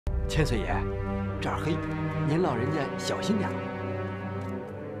千岁爷，这儿黑，您老人家小心点儿。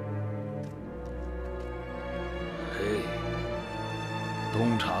嘿，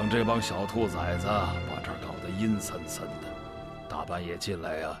东厂这帮小兔崽子把这儿搞得阴森森的，大半夜进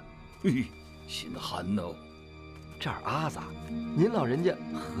来呀，嘿，心寒哦。这儿阿杂，您老人家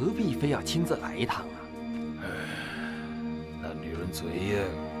何必非要亲自来一趟啊？哎，那女人嘴硬，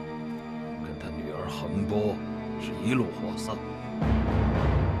跟她女儿横波是一路货色。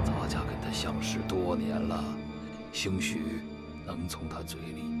咱家跟她相识多年了，兴许能从她嘴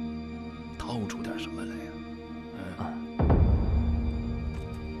里掏出点什么来呀。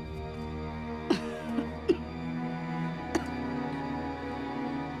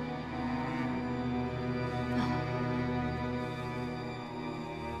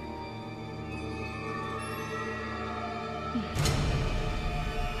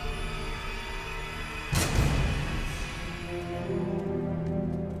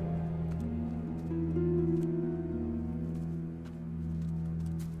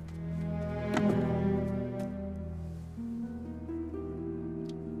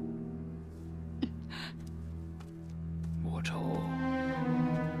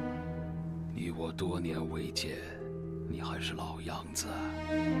多年未见，你还是老样子。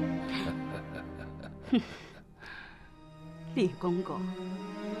李公公，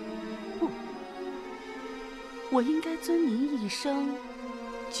不，我应该尊您一声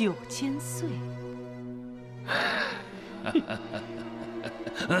9000岁。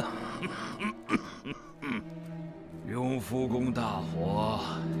永福宫大火，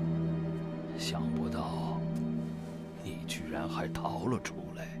想不到你居然还逃了出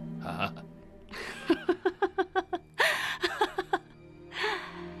来啊！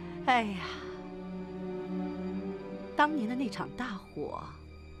哎呀，当年的那场大火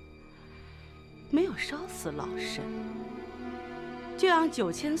没有烧死老身，就让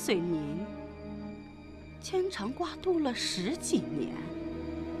9000岁您牵肠挂肚了10几年。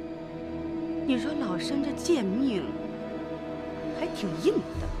你说老身这贱命还挺硬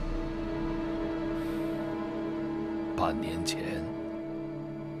的。半年前，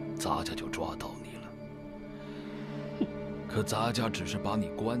咱家就抓到你了，可咱家只是把你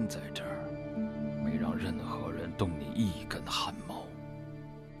关在这儿，没让任何人动你一根汗毛。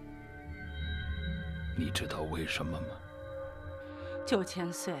你知道为什么吗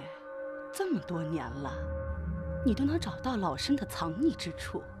？9000岁，这么多年了，你都能找到老身的藏匿之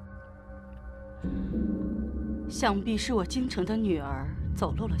处，想必是我京城的女儿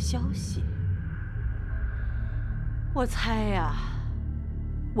走漏了消息。我猜呀，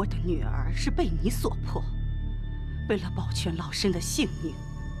我的女儿是被你所迫，为了保全老身的性命，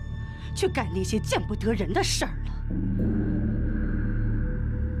去干那些见不得人的事儿了。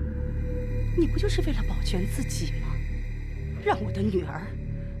你不就是为了保全自己吗？让我的女儿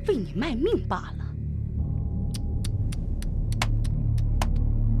为你卖命罢了。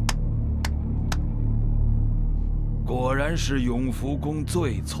果然是永福宫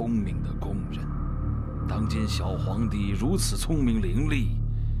最聪明的宫人。当今小皇帝如此聪明伶俐，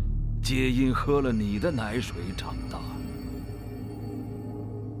皆因喝了你的奶水长大。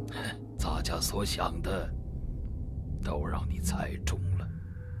咱家所想的，都让你猜中了。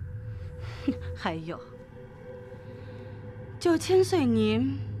还有，9000岁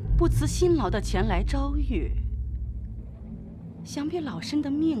您不辞辛劳的前来招遇，想必老身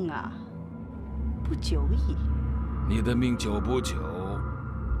的命啊，不久矣。你的命久不久，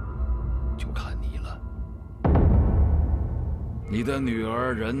就看你了。你的女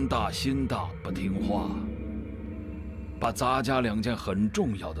儿人大心大，不听话，把咱家2件很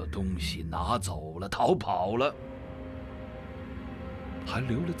重要的东西拿走了，逃跑了，还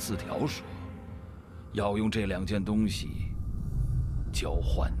留了字条说要用这2件东西交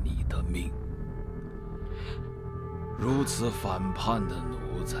换你的命。如此反叛的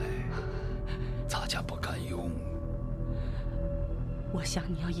奴才，咱家不敢用。我想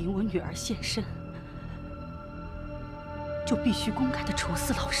你要引我女儿现身，就必须公开的处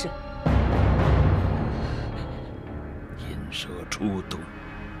死老身。引蛇出洞，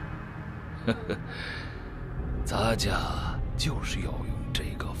咱家就是要用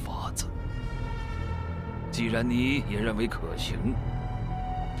这个法子。既然你也认为可行，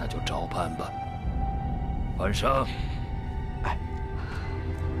那就照办吧。晚上，哎，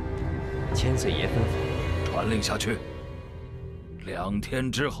千岁爷吩咐，传令下去。2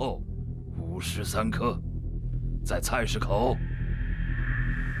天之后，5时3刻，在菜市口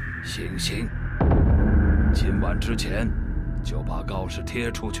行刑。今晚之前就把告示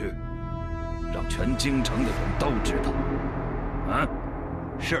贴出去，让全京城的人都知道。啊，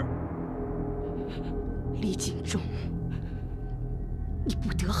是。李景忠，你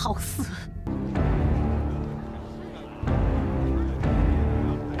不得好死！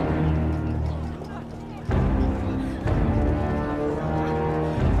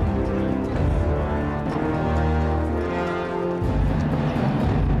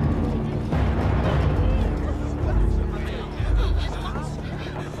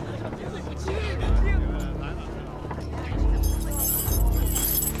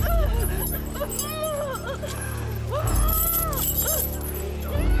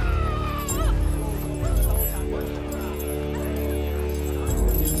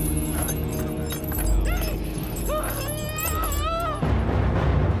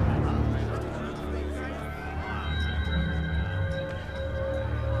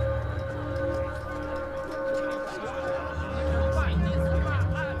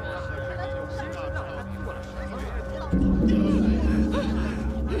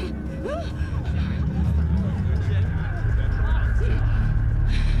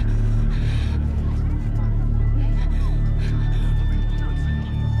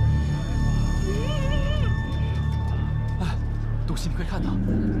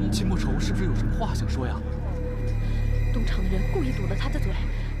想说呀？东厂的人故意堵了他的嘴，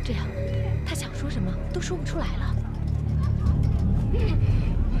这样他想说什么都说不出来了。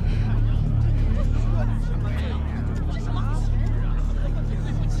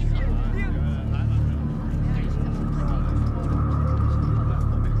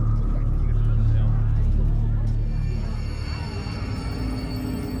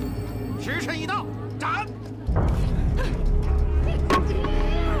时辰已到，斩！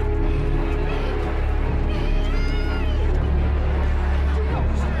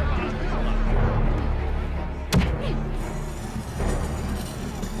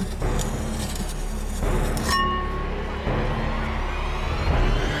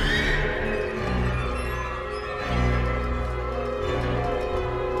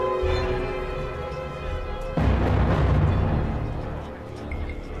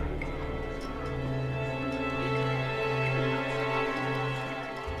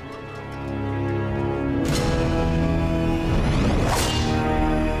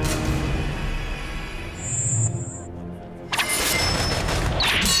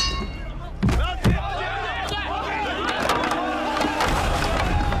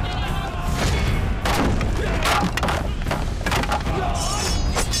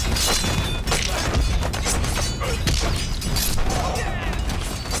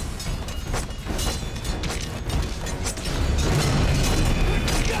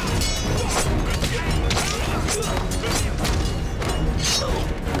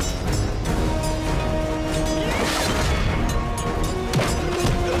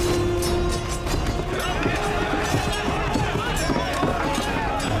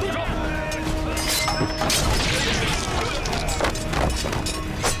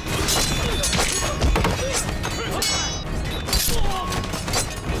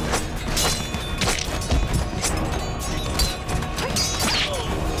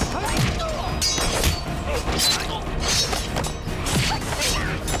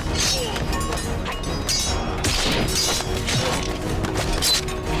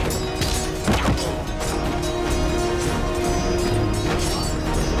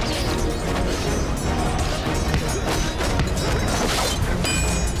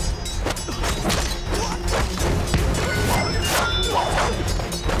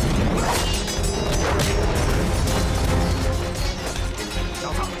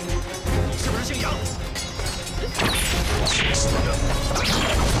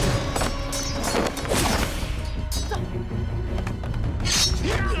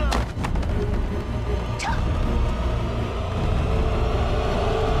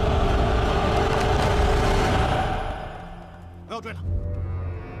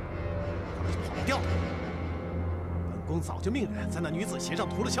早就命人在那女子鞋上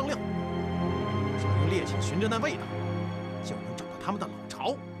涂了香料，只要用烈气循着那味道，就能找到他们的老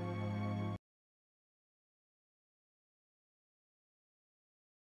巢。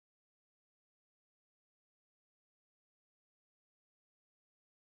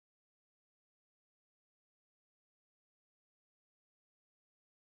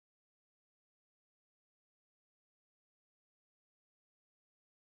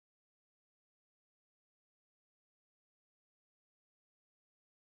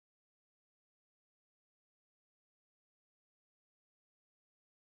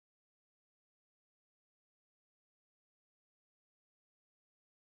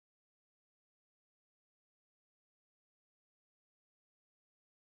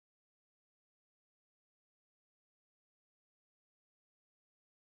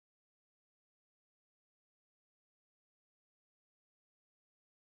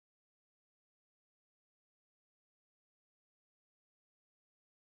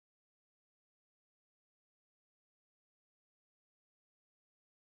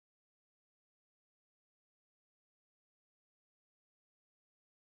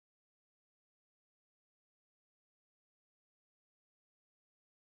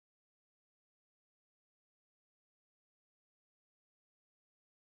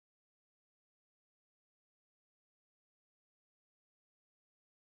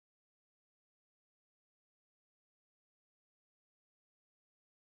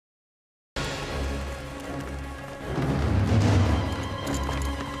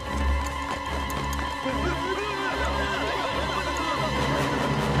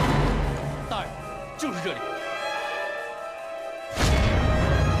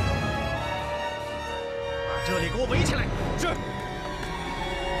我围起来。是。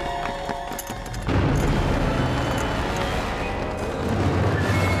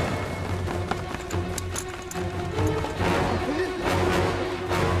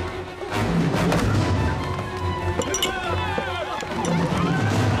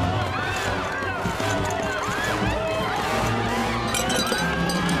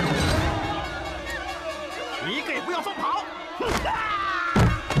一个也不要放跑！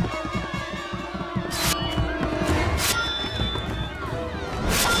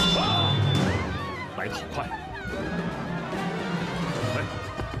来得好快！哎，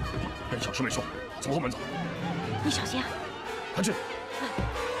跟小师妹说，从后门走。你小心啊！快去！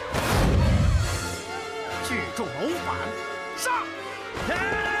聚众谋反，上！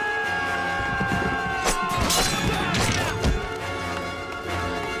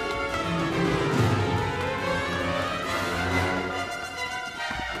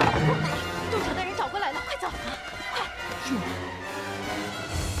东厂大人找过来了，快走！快！是。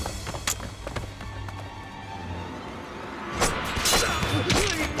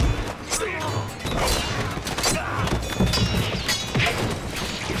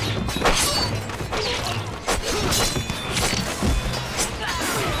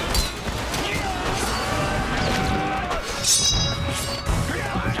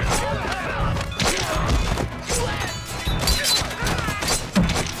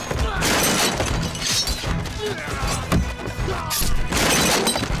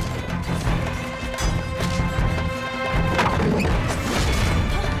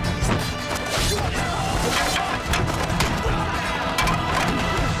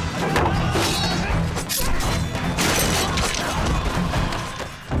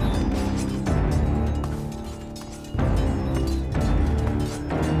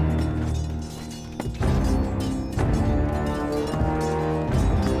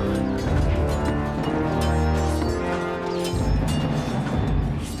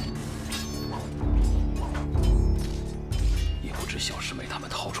小师妹他们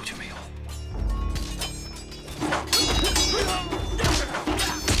逃出去没有？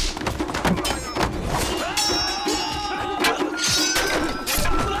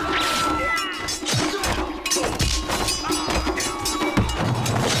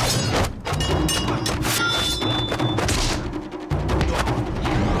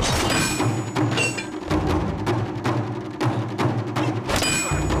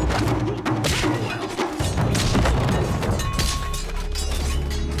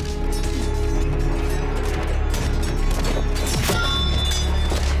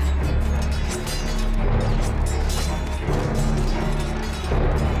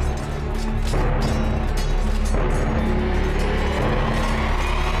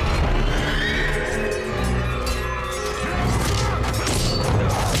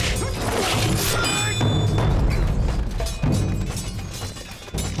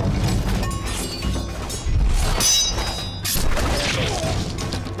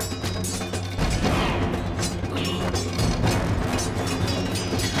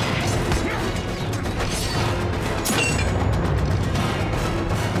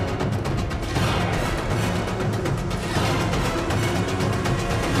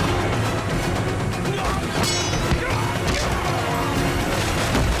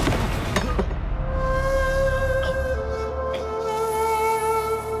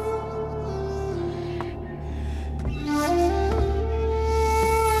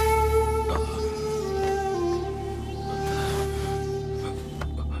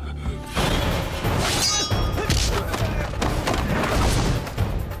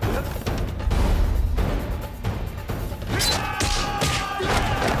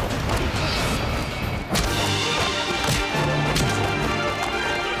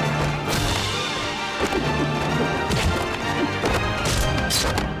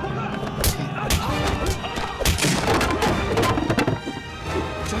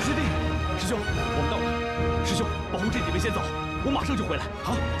我马上就回来。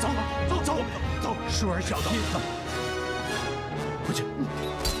好，走，走，走，走，舒儿小子，回去。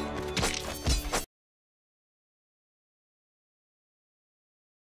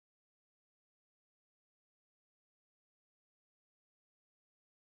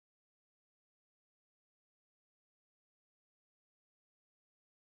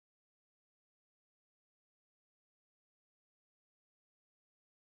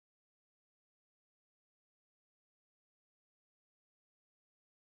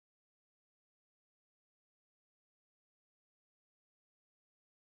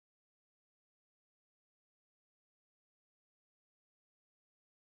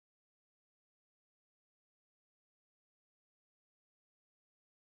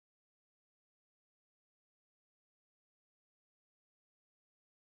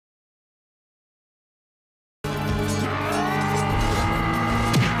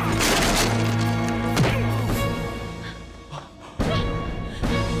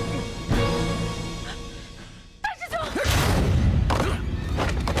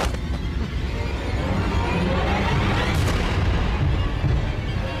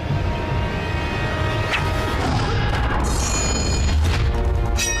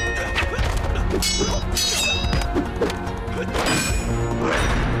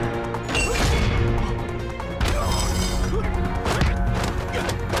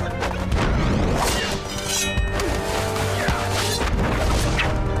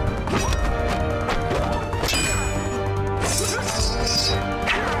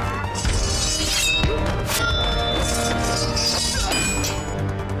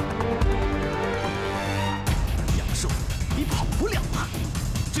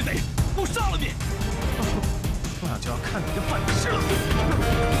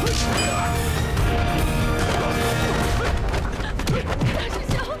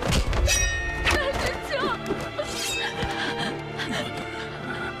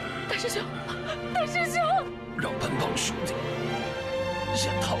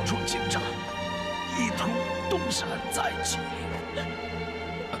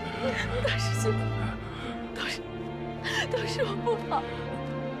大师兄，都是我不好，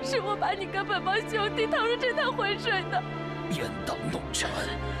是我把你跟本帮兄弟趟入这滩浑水的。严党弄权，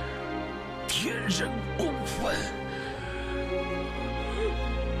天人共愤。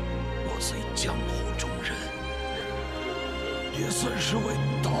我虽江湖中人，也算是为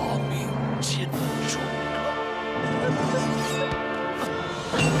大明尽忠了。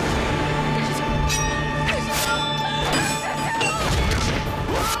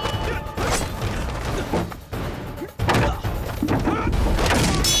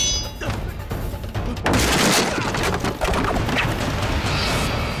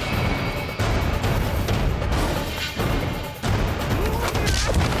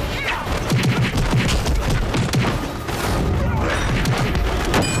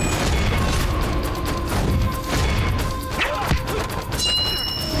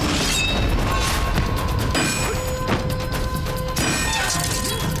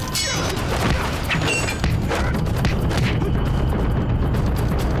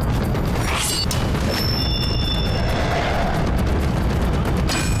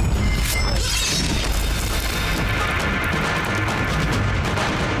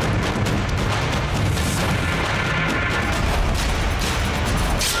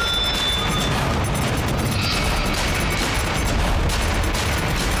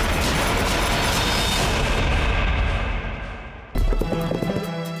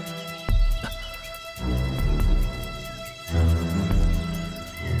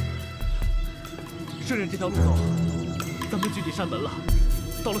顺着这条路走，咱们距离山门了。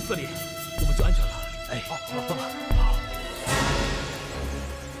到了寺里，我们就安全了。哎，好，走吧。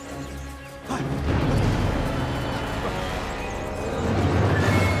快，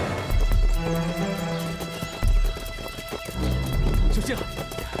小心啊！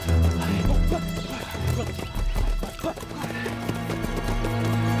快！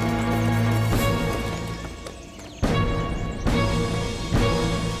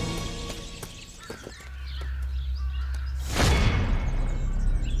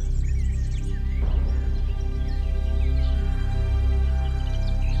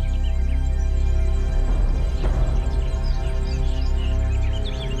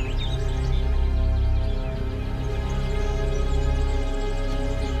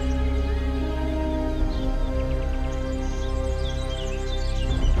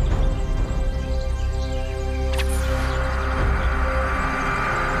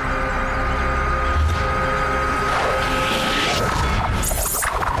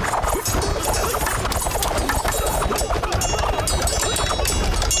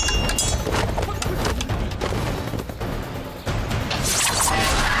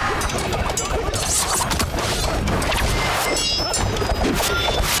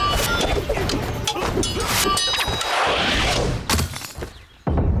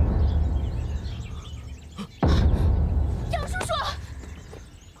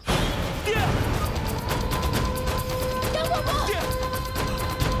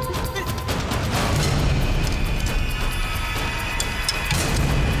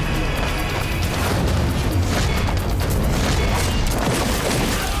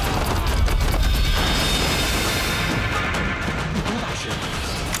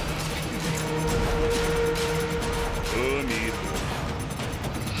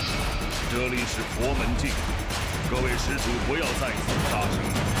这里是佛门境，各位施主不要在此大声舞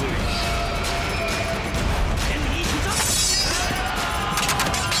醉。跟你一起走。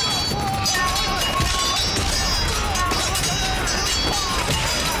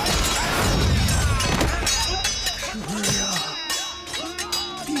是啊，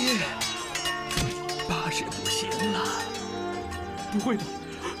爹，爸是不行了。不会的，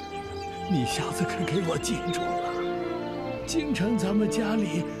你小子可给我记住了，京城咱们家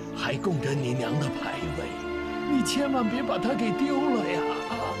里还供着你娘的牌位，你千万别把它给丢了呀！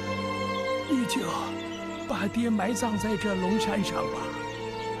啊，你就把爹埋葬在这龙山上吧。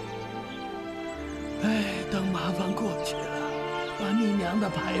哎，等麻烦过去了，把你娘的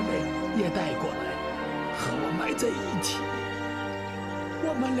牌位也带过来，和我埋在一起。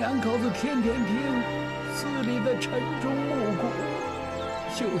我们两口子天天听寺里的晨钟暮鼓，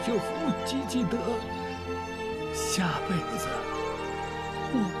修修福，积积德，下辈子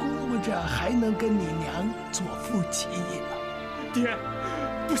我估摸着还能跟你娘做夫妻呢。爹，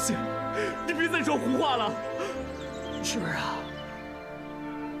不行，你别再说胡话了。是啊，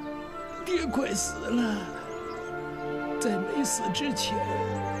爹快死了，在没死之前，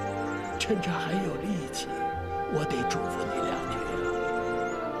趁着还有力气，我得嘱咐你两句啊。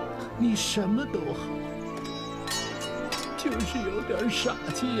你什么都好，就是有点傻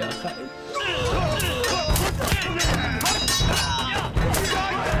气呀，孩子。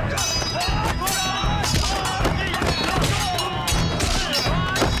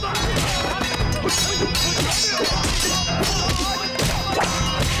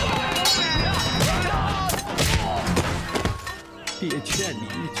劝你一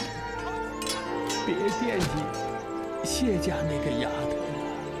句，别惦记谢家那个丫头了。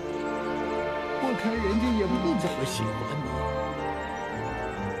我看人家也不怎么喜欢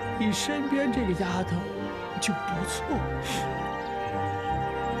你，你身边这个丫头就不错，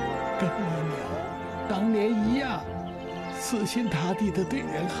跟你娘当年一样，死心塌地的对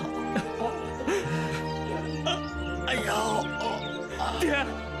人好。哎呦，爹，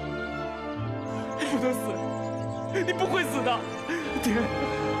你不能死，你不会死的，爹。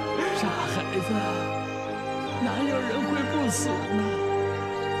傻孩子，哪有人会不死呢？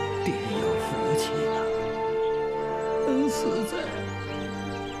爹有福气了，能死在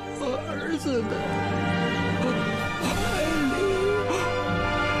我儿子的怀里。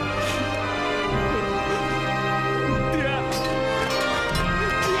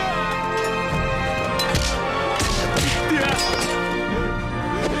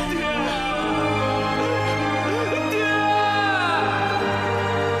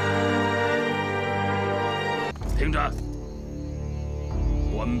听着，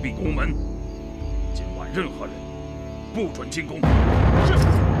关闭宫门，今晚任何人不准进宫。是。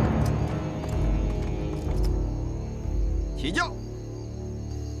起轿。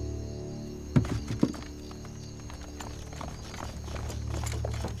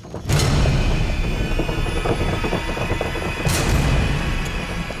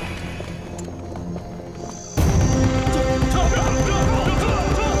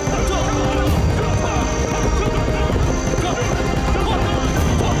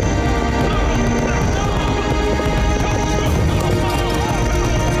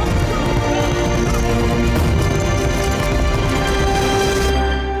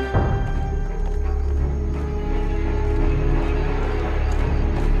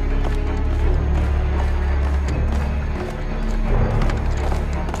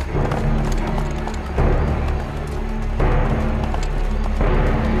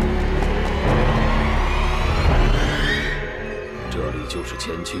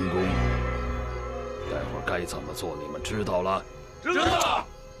乾清宫，待会儿该怎么做，你们知道了？知道了。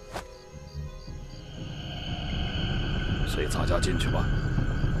随咱家进去吧。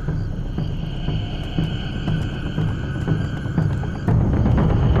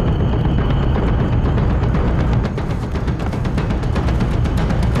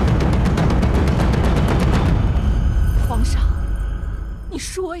皇上，你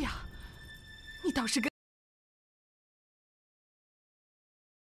说呀，你倒是跟……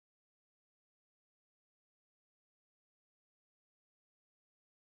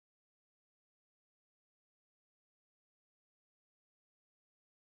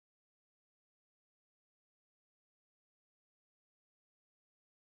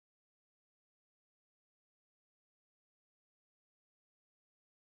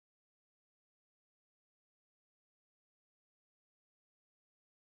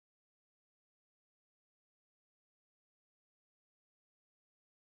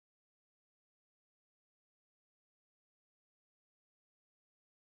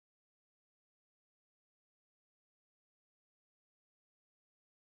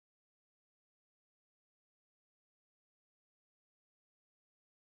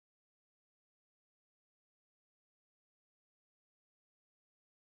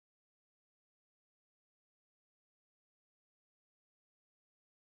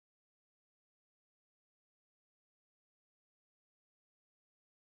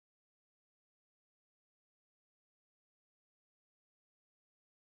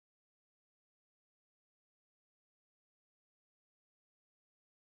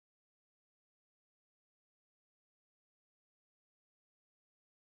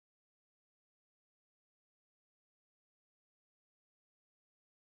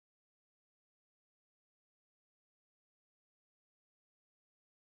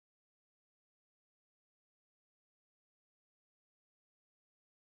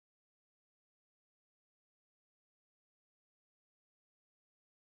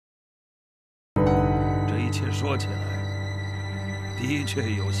 一切说起来，的确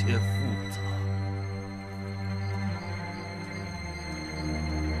有些复杂。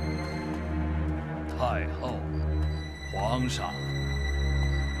太后，皇上，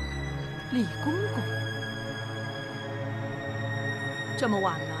李公公，这么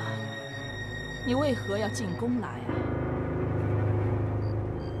晚了，你为何要进宫来啊？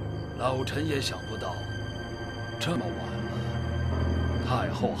老臣也想不到，这么晚了，太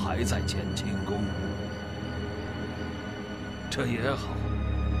后还在乾清宫。这也好，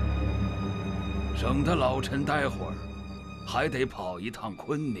省得老臣待会儿还得跑一趟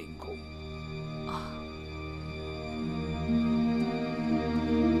坤宁宫。啊，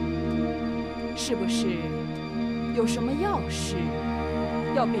是不是有什么要事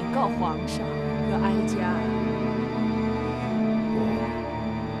要禀告皇上和哀家。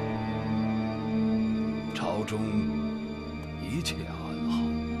朝中一切安好，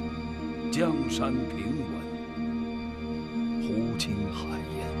江山平稳，湖清海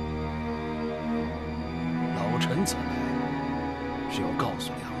晏。老臣此来是要告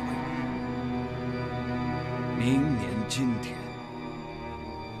诉两位，明年今天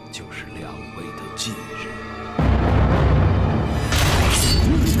就是两位的忌日。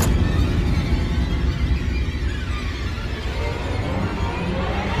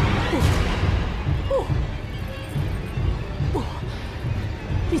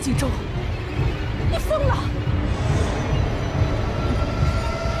李锦州，你疯了！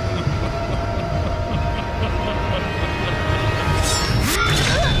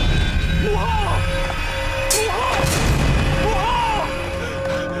母后，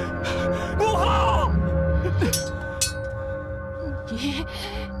母后，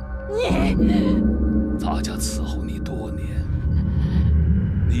你，咱家伺候你多年，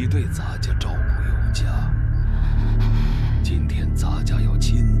你对咱家照顾有加。今天咱家要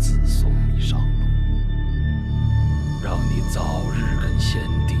亲自送你上路，让你早日跟先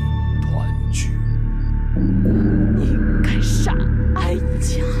帝团聚。你敢杀哀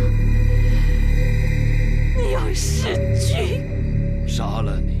家，你要弑君！杀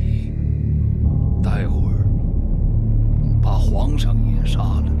了你，待会儿把皇上也杀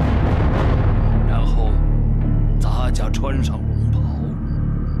了，然后咱家穿上龙袍，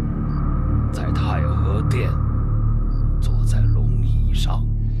在太和殿坐在龙椅上，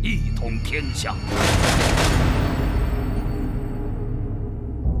一统天下。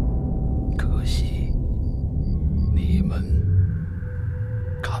可惜你们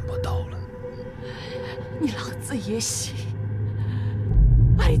看不到了。你狼子野心，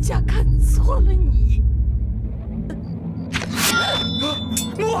哀家看错了你。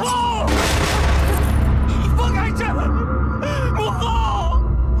母后，放开朕！母后，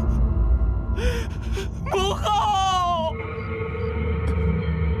母后！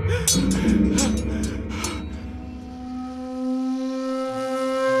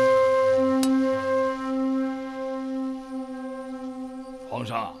皇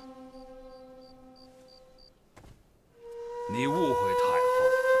上，你误会太后，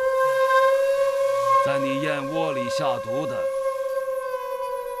在你燕窝里下毒的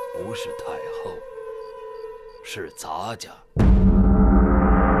不是太后，是咱家。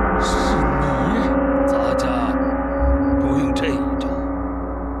是你？咱家不用这一招，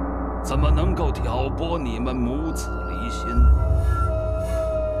怎么能够挑拨你们母子离心？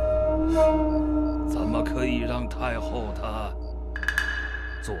怎么可以让太后她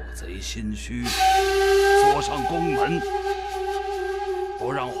做贼心虚，锁上宫门，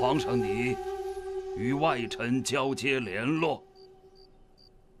不让皇上你与外臣交接联络？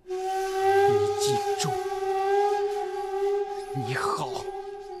李锦州，你好，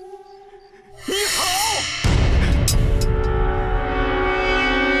你好！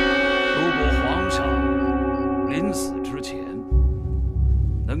如果皇上临死之前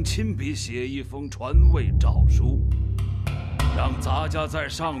能亲笔写一封传位诏书，让咱家在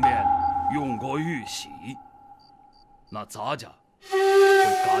上面用过玉玺，那咱家会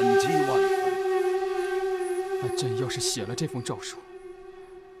感激万分。那朕要是写了这封诏书，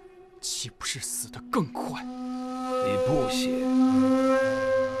岂不是死得更快？你不写，也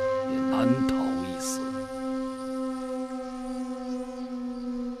难逃一死。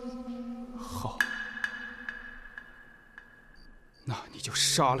好，那你就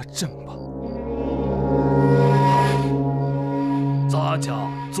杀了朕吧。咱家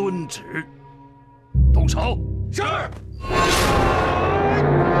遵旨，动手。是。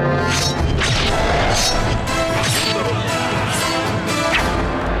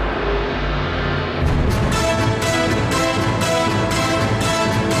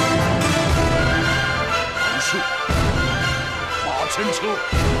神车，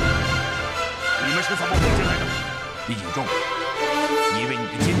你们是怎么混进来的？李锦州，你以为你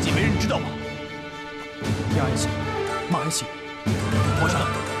的奸计没人知道吗？押一刑，马一刑。皇上，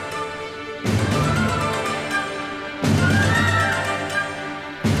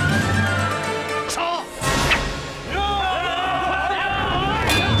杀！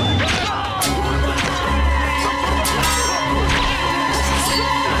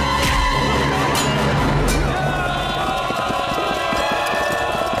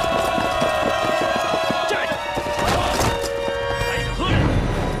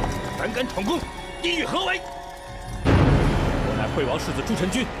闯宫，意欲何为？我乃惠王世子朱宸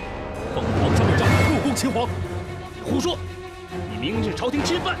君，奉皇上令召入宫擒皇。你胡说！你明知朝廷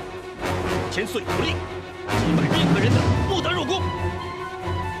侵犯，千岁有令，击败任何人等不得入宫。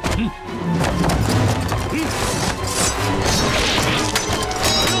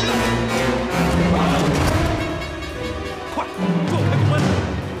快，给我开公门！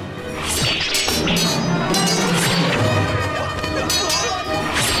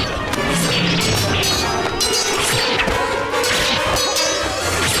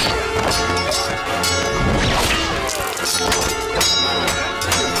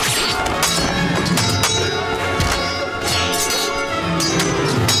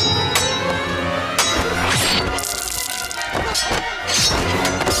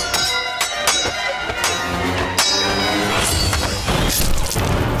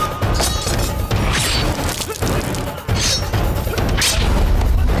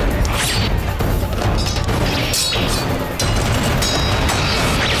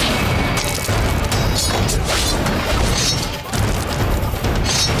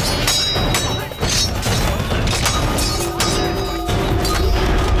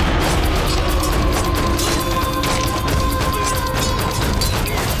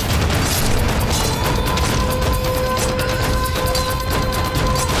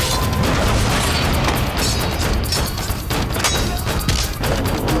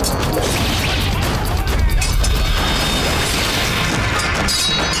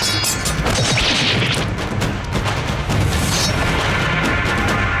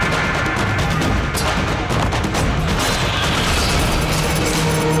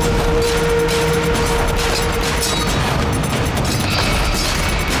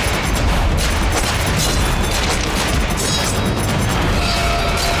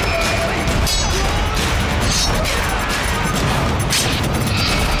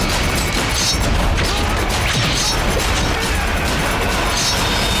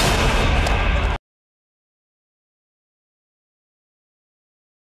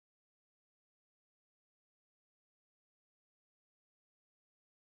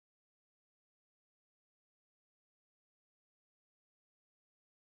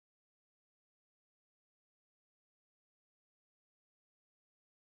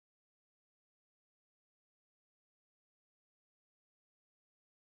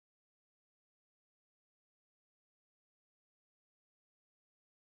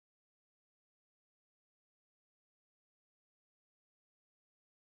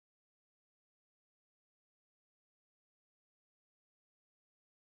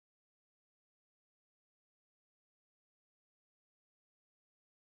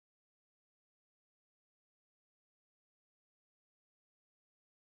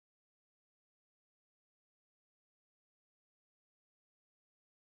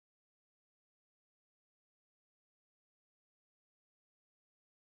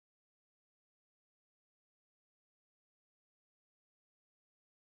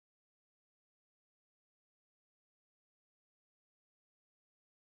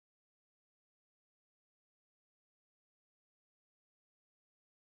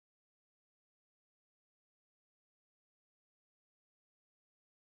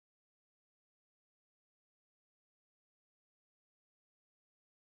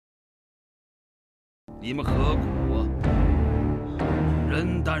 你们何苦啊？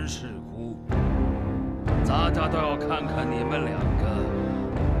人单势孤，咱家都要看看你们两个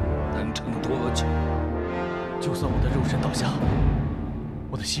能撑多久。就算我的肉身倒下，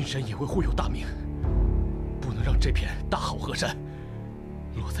我的心神也会护佑大明，不能让这片大好河山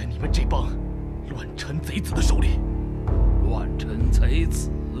落在你们这帮乱臣贼子的手里。乱臣贼子，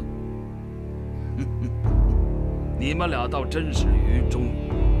你们俩倒真是愚忠。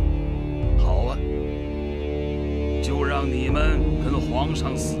好啊。 就让你们跟皇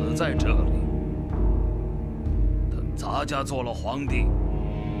上死在这里。等咱家做了皇帝，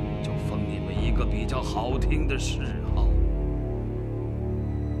就封你们一个比较好听的谥号，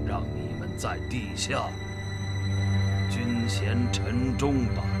让你们在地下君贤臣忠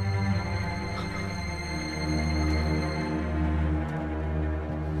吧。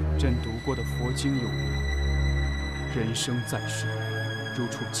朕读过的佛经有云：人生在世，如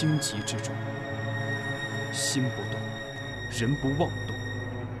处荆棘之中。 心不动，人不妄动，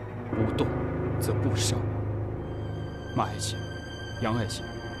不动则不伤。马爱卿、杨爱卿，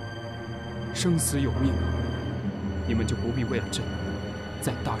生死有命啊！你们就不必为了朕，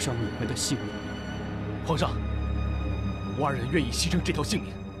再搭上你们的性命。皇上，我二人愿意牺牲这条性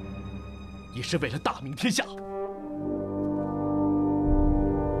命，也是为了大明天下。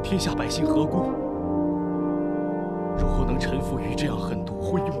天下百姓何辜？如何能臣服于这样狠毒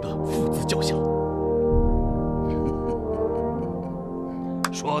昏庸的父子教下？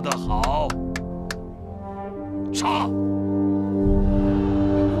 说得好，杀！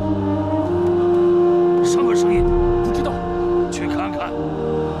什么声音？不知道，去看看。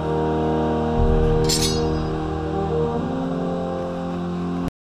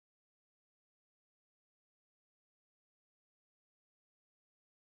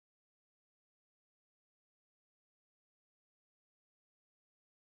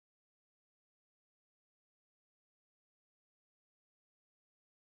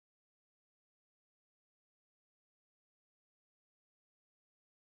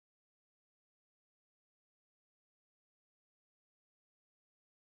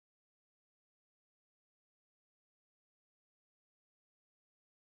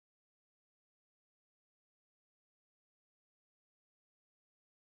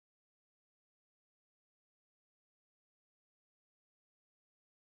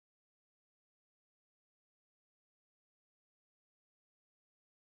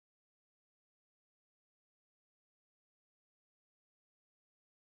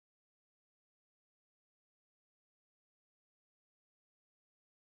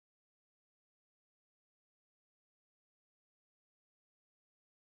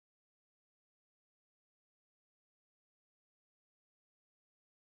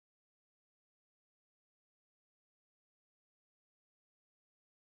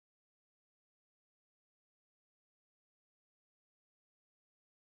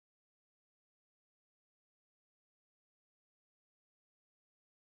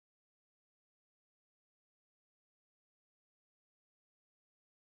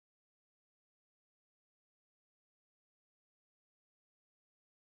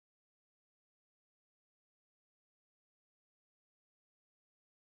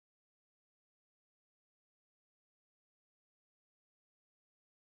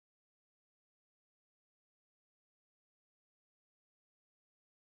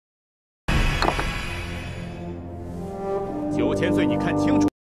9000岁，你看清楚。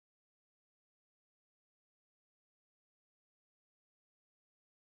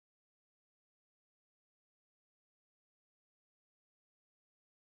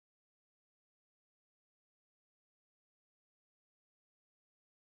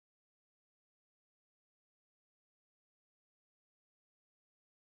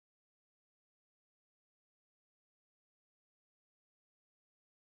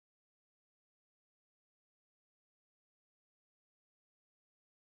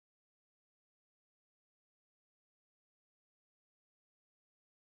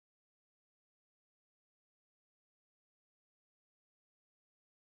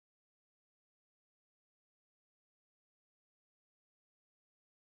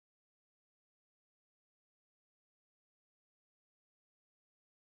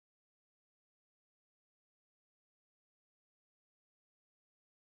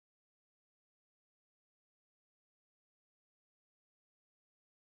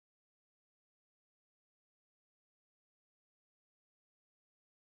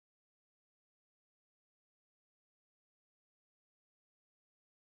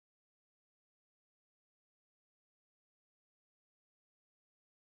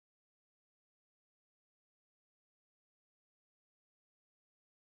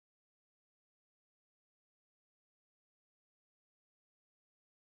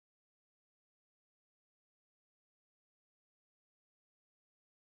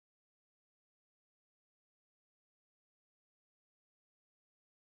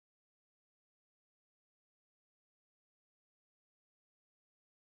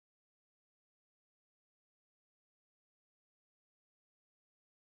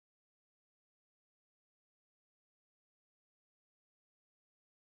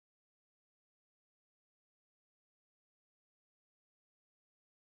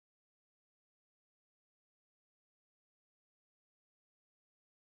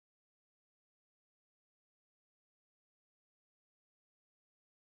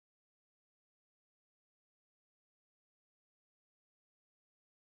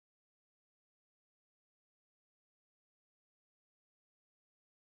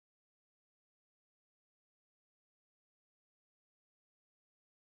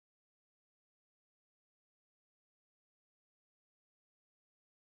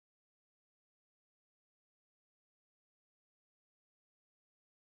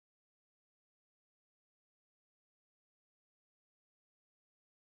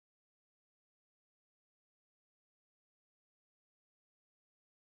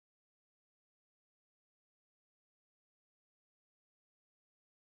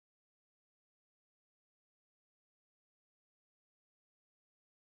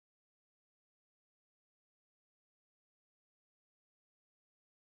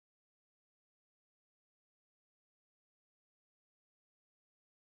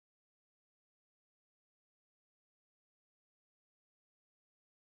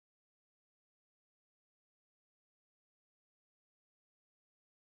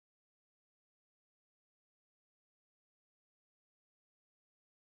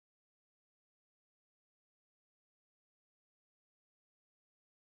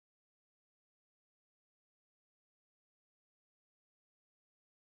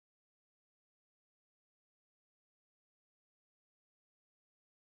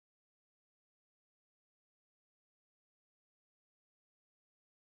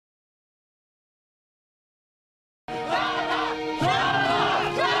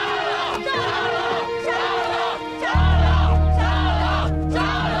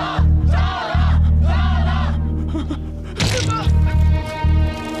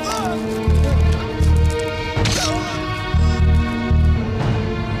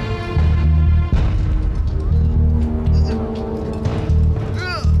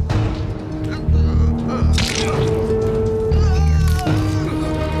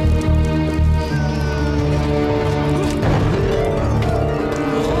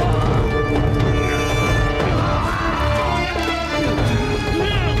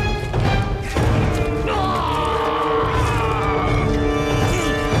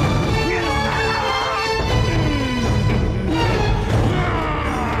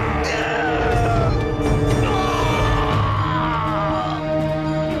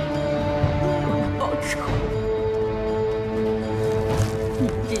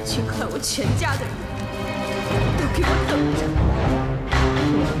全家的人都给我等着！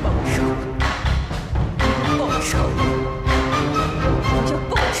我要报仇！我要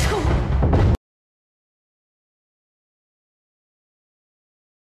报仇！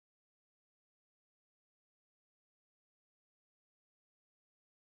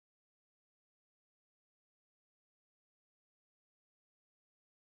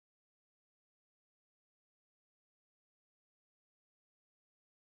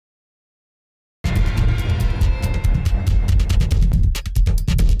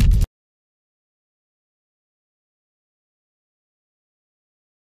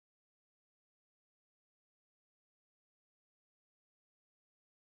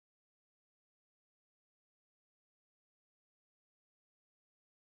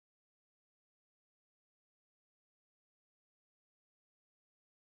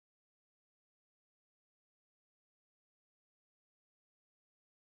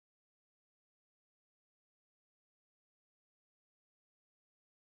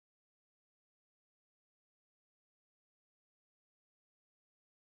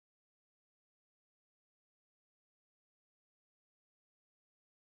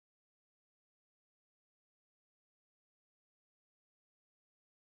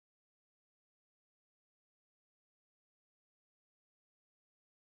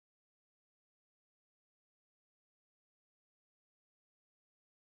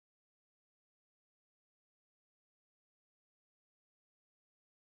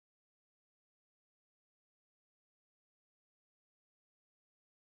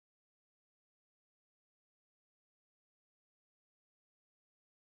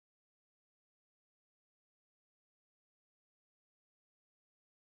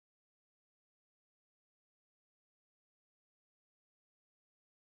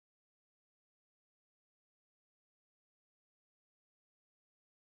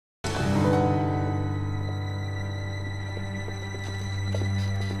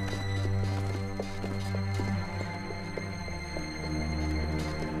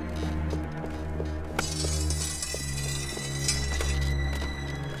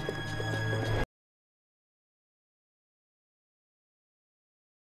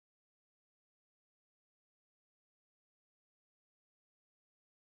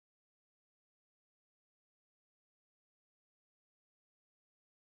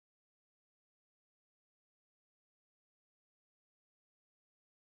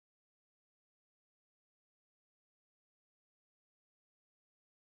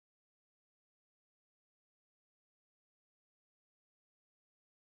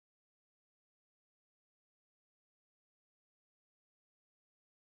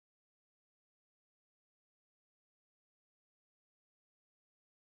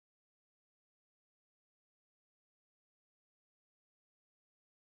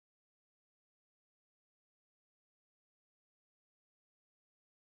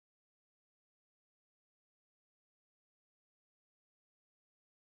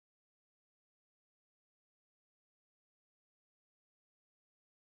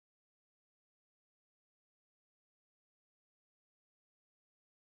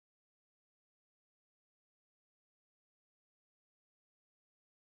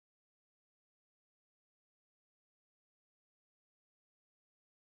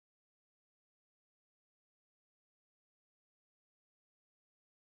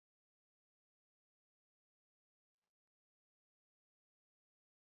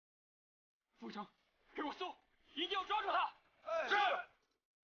副城，给我搜，一定要抓住他！是。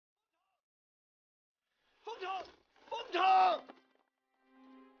封城，封城！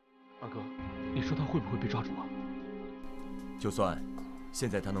二哥，你说他会不会被抓住啊？就算现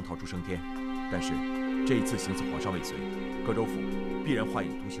在他能逃出升天，但是这一次行刺皇上未遂，各州府必然画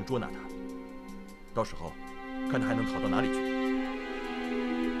影图形捉拿他。到时候，看他还能逃到哪里去。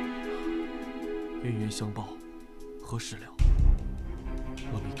冤冤相报，何时了？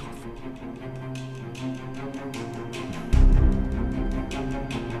阿弥陀佛。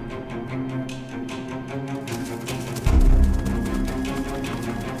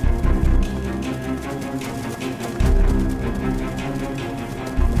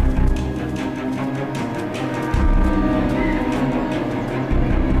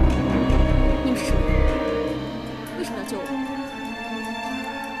你们是什么人？为什么要救我？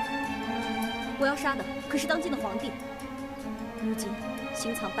我要杀的可是当今的皇帝，如今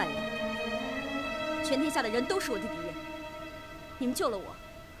行藏半年，全天下的人都是我的敌人。你们救了我，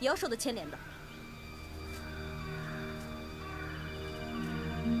也要受到牵连的。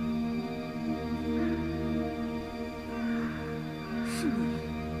是你，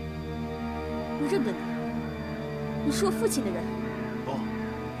我认得你，你是我父亲的人。不，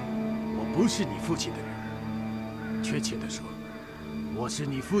我不是你父亲的人，确切的说，我是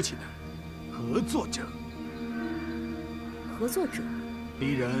你父亲的合作者。合作者？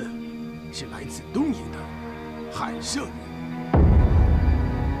敌人是来自东瀛的汉舍人。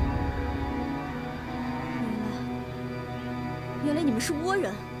原来你们是倭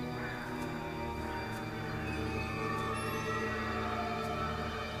人。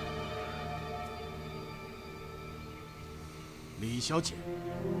李小姐，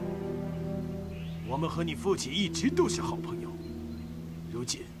我们和你父亲一直都是好朋友。如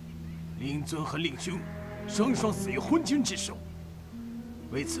今，令尊和令兄双双死于昏君之手，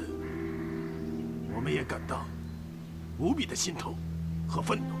为此，我们也感到无比的心痛和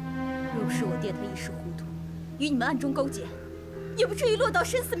愤怒。若不是我爹他一时糊涂，与你们暗中勾结，也不至于落到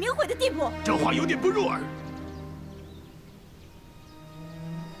生死明毁的地步。这话有点不入耳。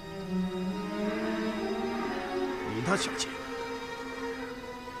李大小姐，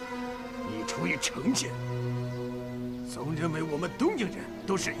你出于成见，总认为我们东瀛人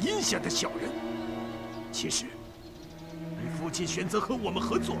都是阴险的小人。其实，你父亲选择和我们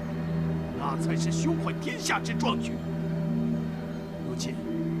合作，那才是胸怀天下之壮举。如今，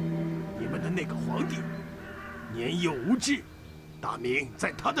你们的那个皇帝年幼无知，大明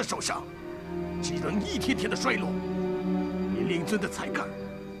在他的手上，只能一天天的衰落。你令尊的才干，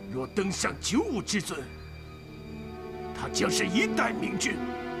若登上95之尊，他将是一代明君。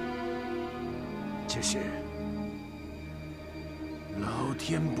只是老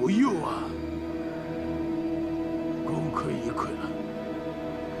天不佑啊，功亏一篑了。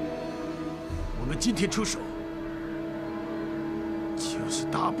我们今天出手，就是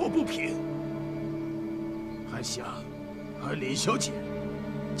打抱不平，还想和李小姐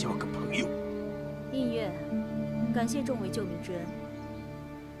交个朋友。映月，感谢众位救命之恩。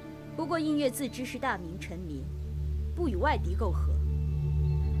不过映月自知是大明臣民，不与外敌媾和。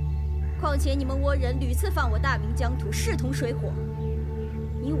况且你们倭人屡次犯我大明疆土，势同水火，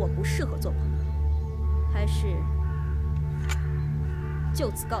你我不适合做朋友，还是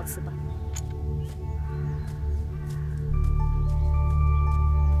就此告辞吧。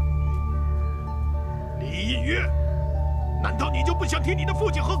李映月，难道你就不想替你的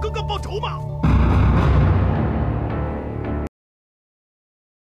父亲和哥哥报仇吗？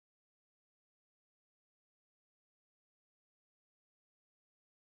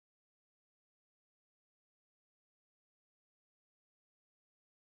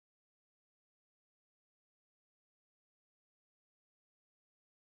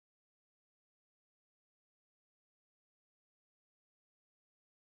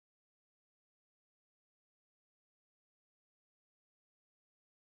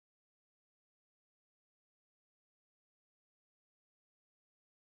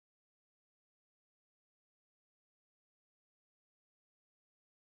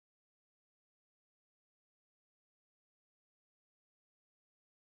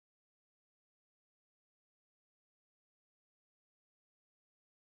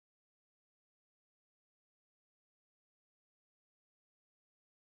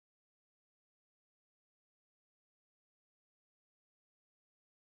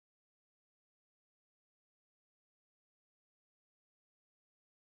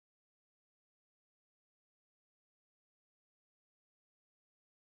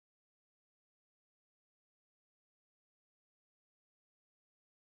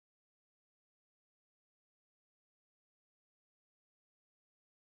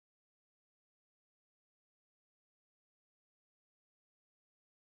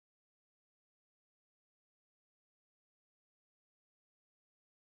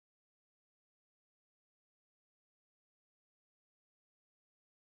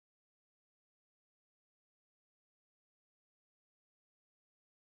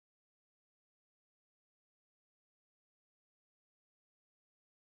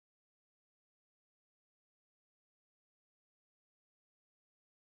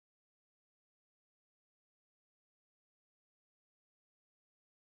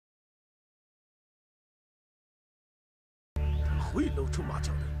会露出马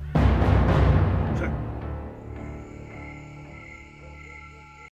脚的。是。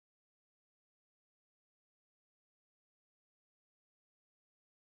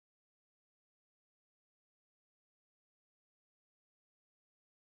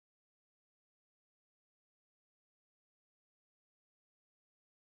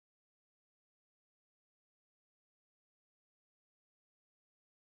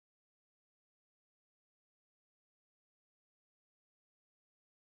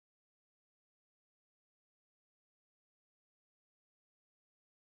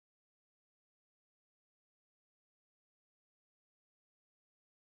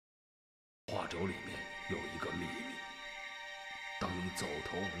画轴里面有一个秘密，当你走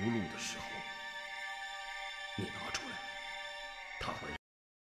投无路的时候，你拿出来，它会。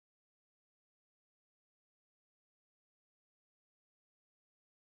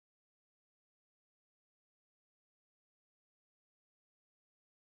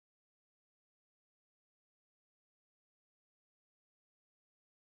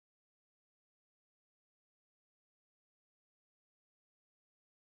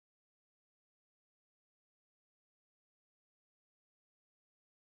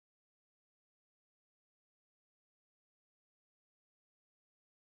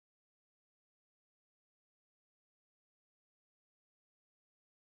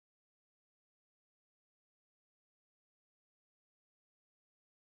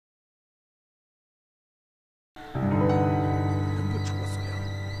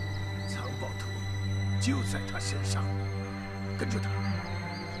就在他身上，跟着他。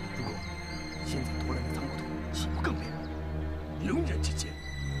如果现在夺了那藏宝图，岂不更妙？庸人之见。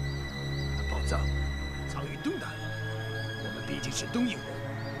那宝藏藏于东南，我们毕竟是东瀛人，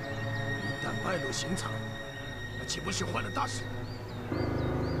一旦败露行藏，那岂不是坏了大事？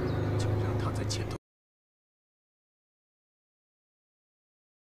就让他在前头。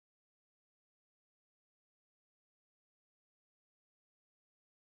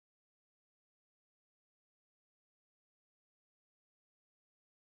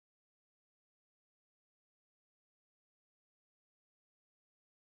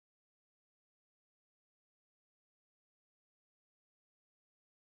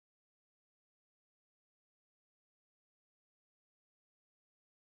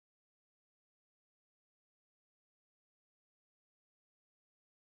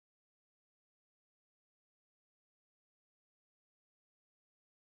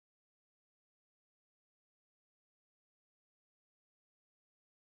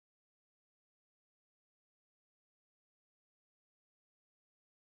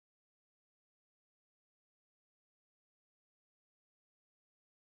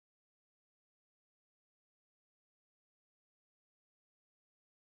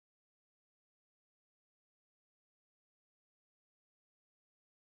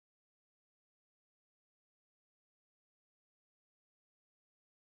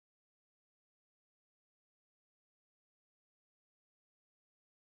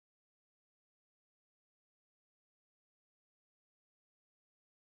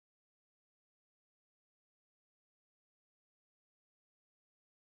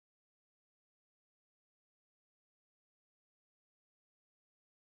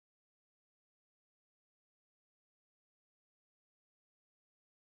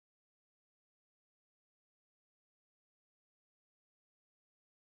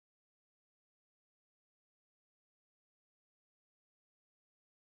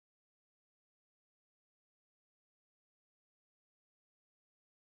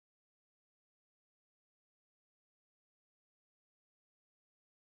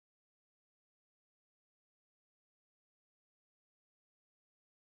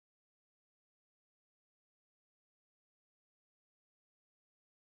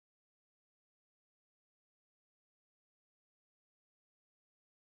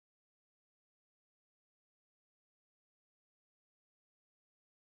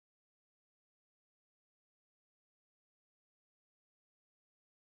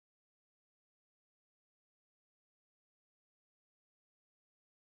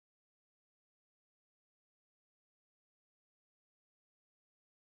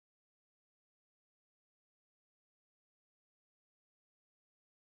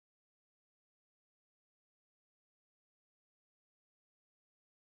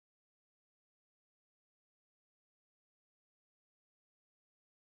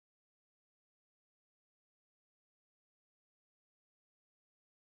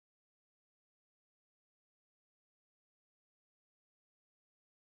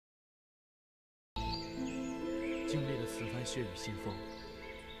经历了此番血雨腥风，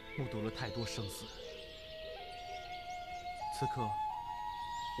目睹了太多生死，此刻，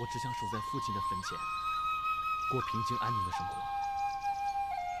我只想守在父亲的坟前，过平静安宁的生活。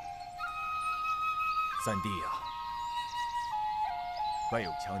三弟呀，外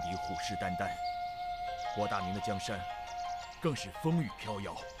有强敌虎视眈眈，我大明的江山更是风雨飘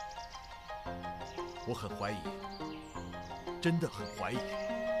摇。我很怀疑，真的很怀疑，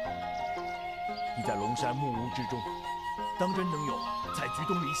你在龙山木屋之中，当真能有采菊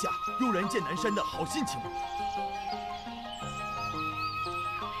东篱下，悠然见南山的好心情吗？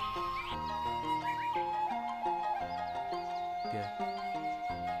爹，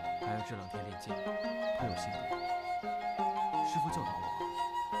孩儿这2天练剑，颇有心得。师父教导我，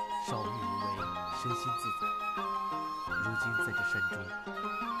少欲无为，身心自在。如今在这山中，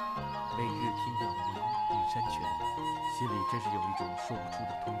每日听鸟鸣，饮山泉，心里真是有一种说不出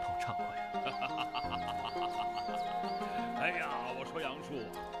的通透畅快哎呀，我说杨树，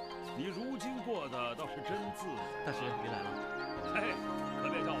你如今过得倒是真自在。大师，您来了。嘿，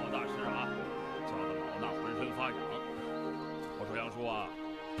可别叫我大师啊，叫得老衲浑身发痒。我说杨叔啊，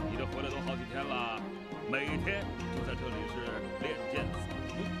你这回来都好几天了，每天就在这里是练剑子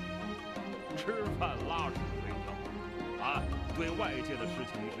木，吃饭拉屎睡觉，啊，对外界的事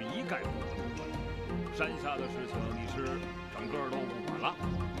情你是一概不管，山下的事情你是整个都不管了。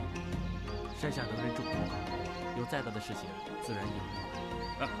山下能人众多，有再大的事情，自然有人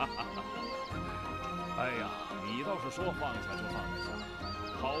管。哎呀，你倒是说放下就放得下，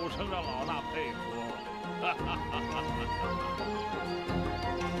好生让老衲佩服。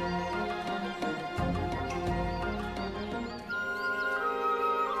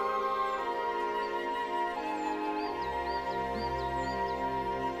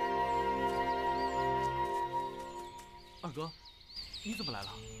二哥，你怎么来了？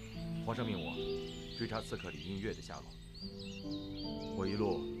皇上命我追查刺客李映月的下落。我一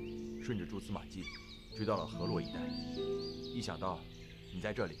路顺着蛛丝马迹追到了河洛一带，一想到你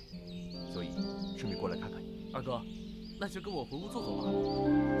在这里，所以顺便过来看看你。二哥，那就跟我回屋坐坐吧，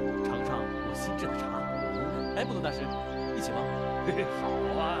尝尝我新制的茶。哎，不动大师，一起吗？好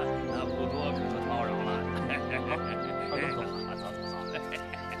啊，那不多可就叨扰了。二哥走，走。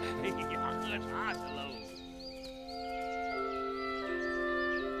哎呀，喝茶去喽。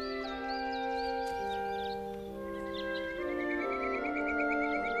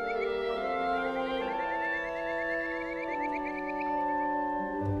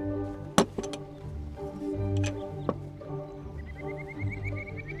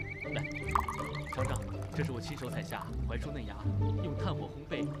这是我亲手采下槐树嫩芽，用炭火烘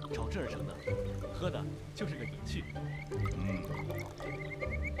焙炒制而成的，喝的就是个有趣。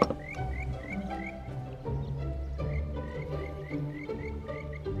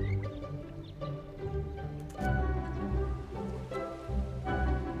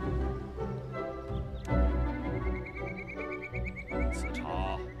此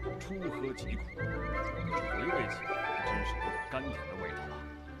茶初喝极苦，可是回味起来真是有点甘甜的味道啊。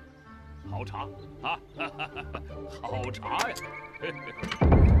好茶啊，好茶呀！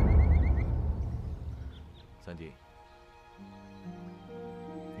三弟，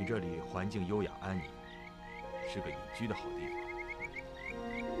你这里环境优雅安宁，是个隐居的好地方。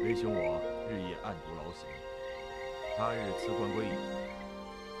为兄我日夜暗读劳行，他日辞官归隐，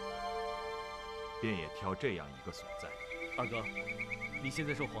便也挑这样一个所在。二哥，你现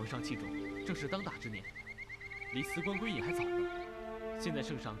在受皇上器重，正是当打之年，离辞官归隐还早呢。现在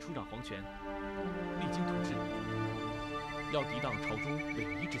圣上出掌皇权，励精图治，要抵挡朝中萎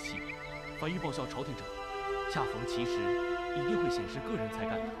靡之气。凡欲报效朝廷者，恰逢其时，一定会显示个人才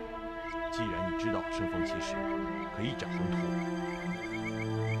干的。既然你知道生逢其时，可一展宏图，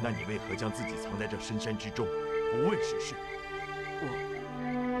那你为何将自己藏在这深山之中，不问世事？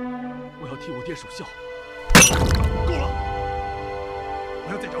我要替我爹守孝。够了！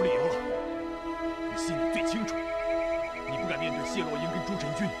不要再找理由了，你心里最清楚。你不敢面对谢洛英跟朱晨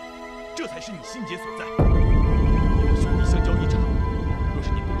君，这才是你心结所在。你兄弟相交一场，若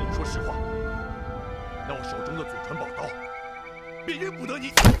是你不跟我说实话，那我手中的祖传宝刀便认不得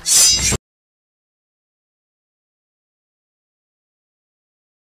你。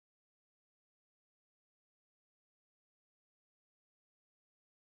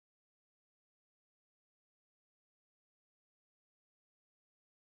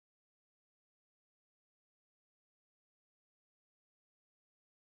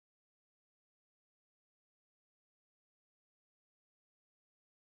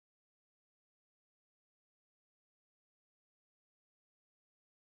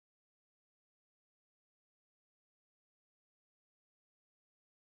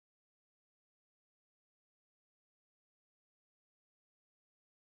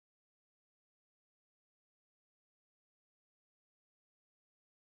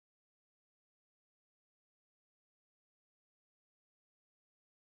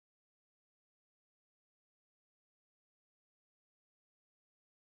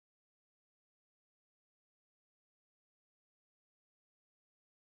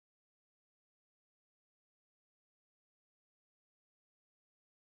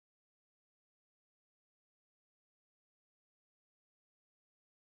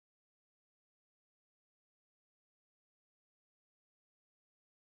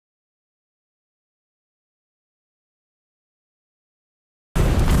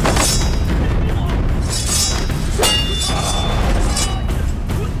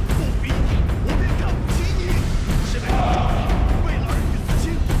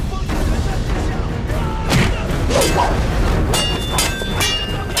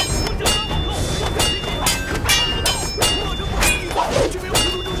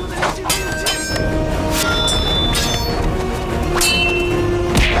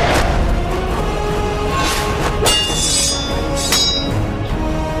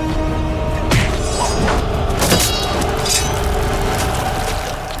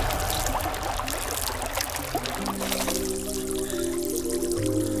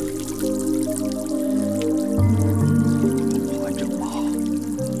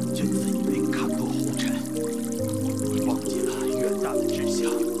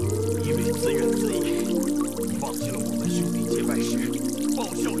弃了我们兄弟结拜时报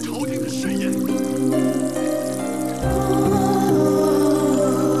效朝廷的誓言。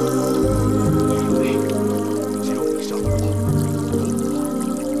我以为只有你伤了我，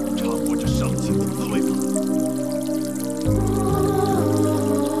我尝过这伤情的滋味吧。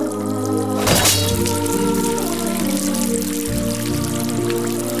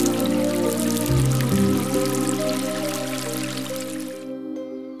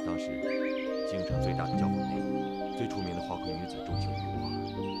当时，京城最大的教坊内，最出名的花魁女子钟情于我。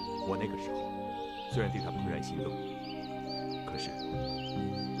我那个时候虽然对她怦然心动，可是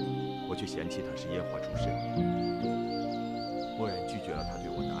我却嫌弃她是烟花出身，默然拒绝了她对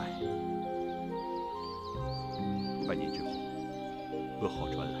我的爱。半年之后，噩耗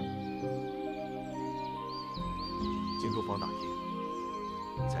传来，经州坊那天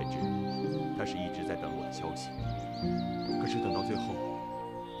才知她是一直在等我的消息，可是等到最后，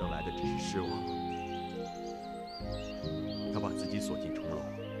等来的只是失望。他把自己锁进重楼，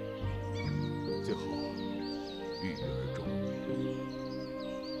最后郁郁而终。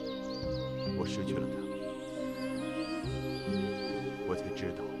我失去了他，我才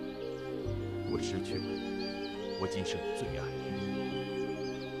知道，我失去了我今生的最爱。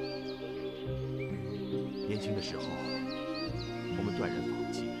年轻的时候，我们断然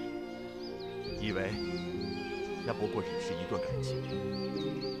放弃，以为那不过只是一段感情。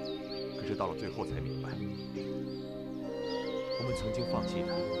可是到了最后才明白，我们曾经放弃的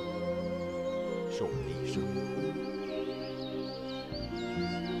是我们的一生。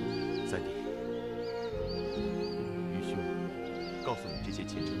三弟，愚兄告诉你这些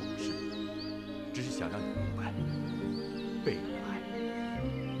前尘往事，只是想让你明白，被人爱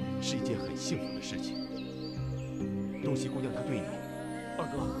是一件很幸福的事情。东西姑娘她对你，二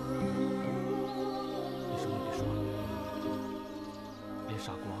哥，你什么也别说了，连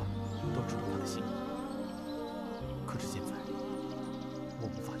傻瓜都知道他的心意，可是现在我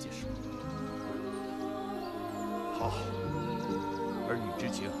无法接受。好，儿女之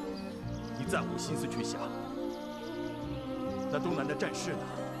情，你暂无心思去想。那东南的战事呢？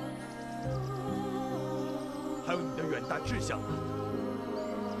还有你的远大志向呢？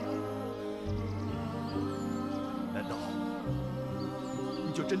难道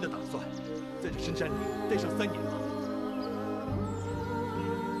你就真的打算在这深山里待上3年吗？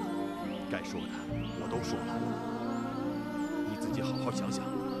该说的我都说了，你自己好好想想。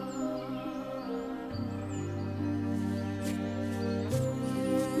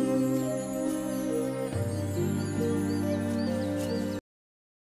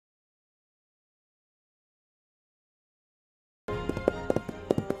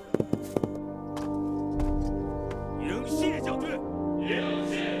迎谢将军，迎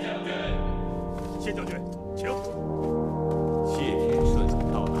谢将军，谢将军，请。谢天顺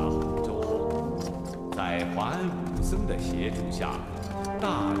到达杭州后，在华安武僧的协助下，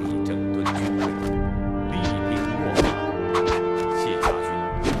大力整顿军队，厉兵秣马。谢家军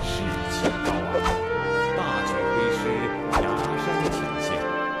士气高昂，大举挥师崖山前线，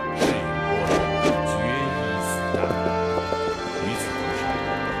誓与倭寇决一死战。与此同时，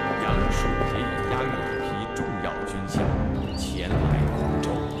杨树也已押运一批重要军饷前来广州。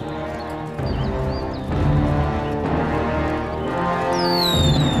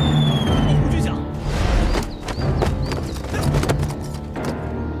保护军饷！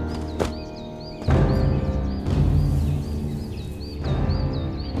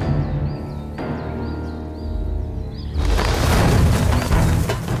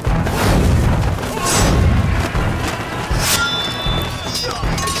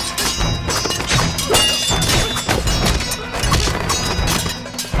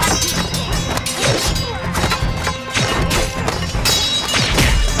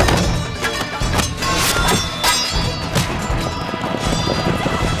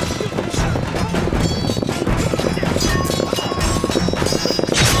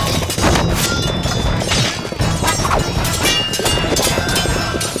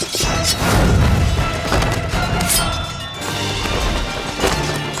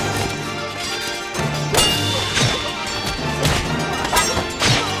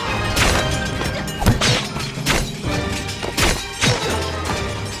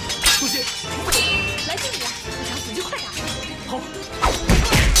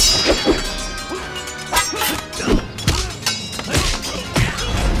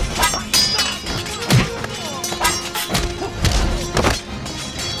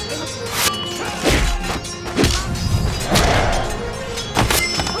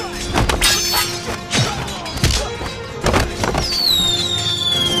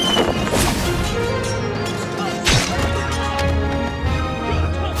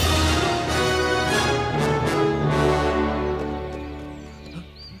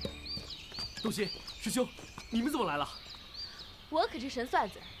父亲，师兄，你们怎么来了？我可是神算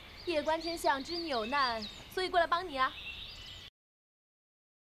子，夜观天象，知你有难，所以过来帮你啊。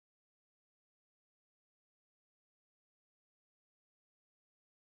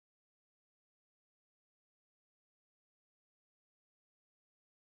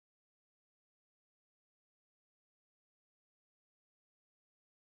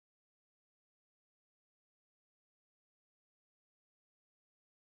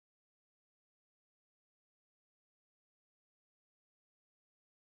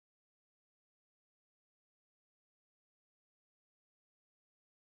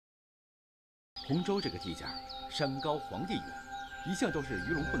洪州这个地界儿，山高皇帝远，一向都是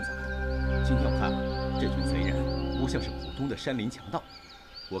鱼龙混杂。今天我看这群贼人不像是普通的山林强盗，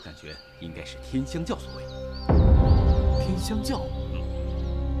我感觉应该是天香教所为。天香教？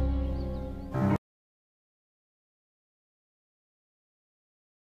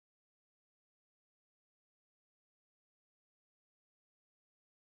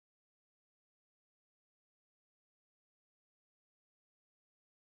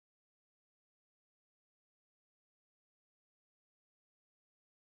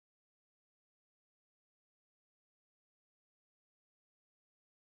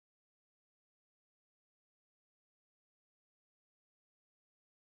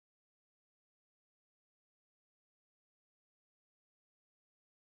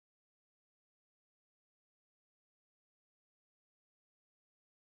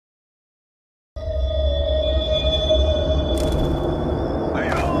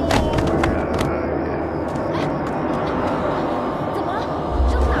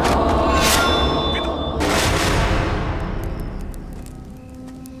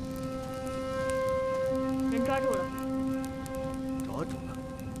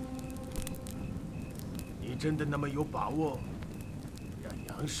真的那么有把握，让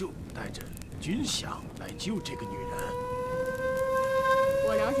杨树带着军饷来救这个女人？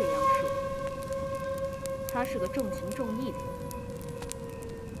我了解杨树，他是个重情重义的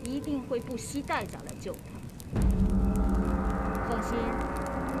人，一定会不惜代价来救她。放心，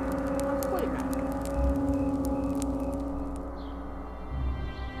他会来的。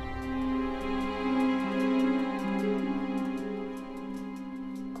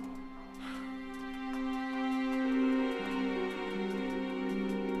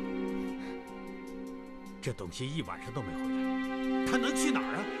这东西一晚上都没回来，他能去哪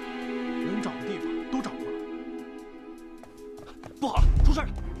儿啊？能找的地方都找过了。不好了，出事了！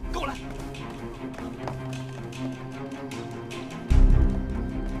跟我来。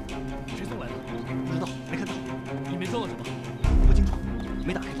谁送来的？不知道，没看到。里面装了什么？不清楚，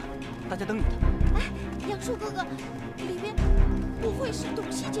没打开它。大家等你的。哎，杨树哥哥，里边不会是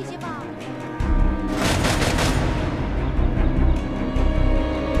董希姐姐吧？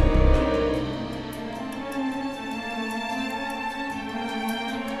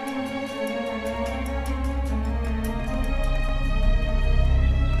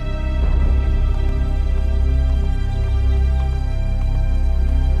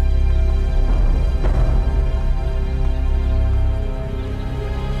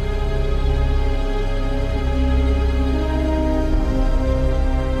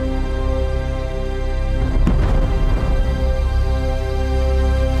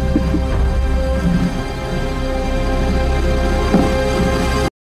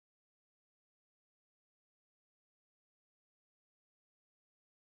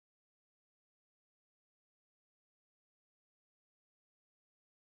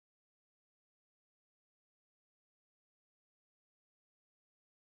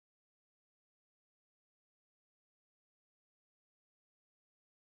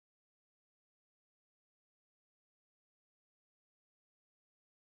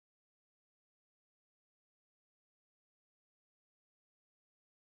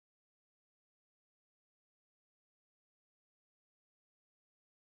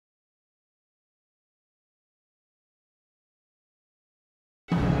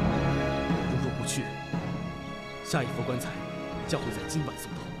去，下一副棺材将会在今晚送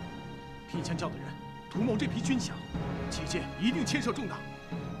到。天香教的人图谋这批军饷，期间一定牵涉重大。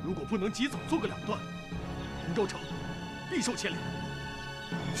如果不能及早做个了断，洪州城必受牵连。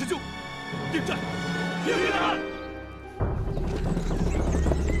师兄，应战！应战！